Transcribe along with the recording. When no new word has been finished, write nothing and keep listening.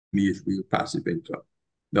me is real passive income.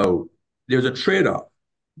 Now, there's a trade-off,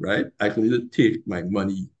 right? I can either take my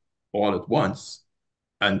money all at once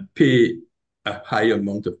and pay a higher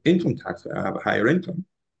amount of income tax. I have a higher income,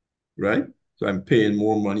 right? So I'm paying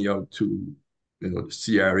more money out to, the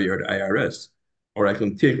CRA or the IRS. Or I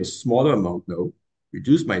can take a smaller amount now,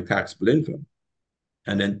 reduce my taxable income,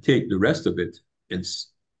 and then take the rest of it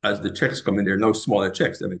as the checks come in. There are now smaller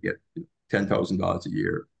checks that I get, $10,000 a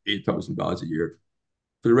year, $8,000 a year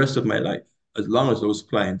for the rest of my life, as long as those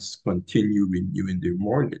clients continue renewing their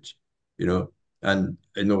mortgage, you know. And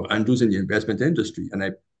I know Andrew's in the investment industry, and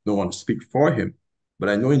I don't want to speak for him, but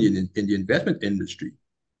I know in the investment industry,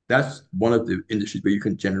 that's one of the industries where you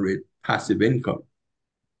can generate passive income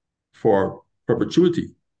for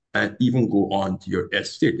perpetuity and even go on to your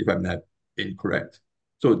estate, if I'm not incorrect.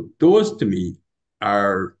 So those to me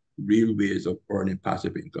are real ways of earning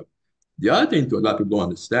passive income. The other thing to a lot of people don't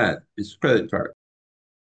understand is credit card.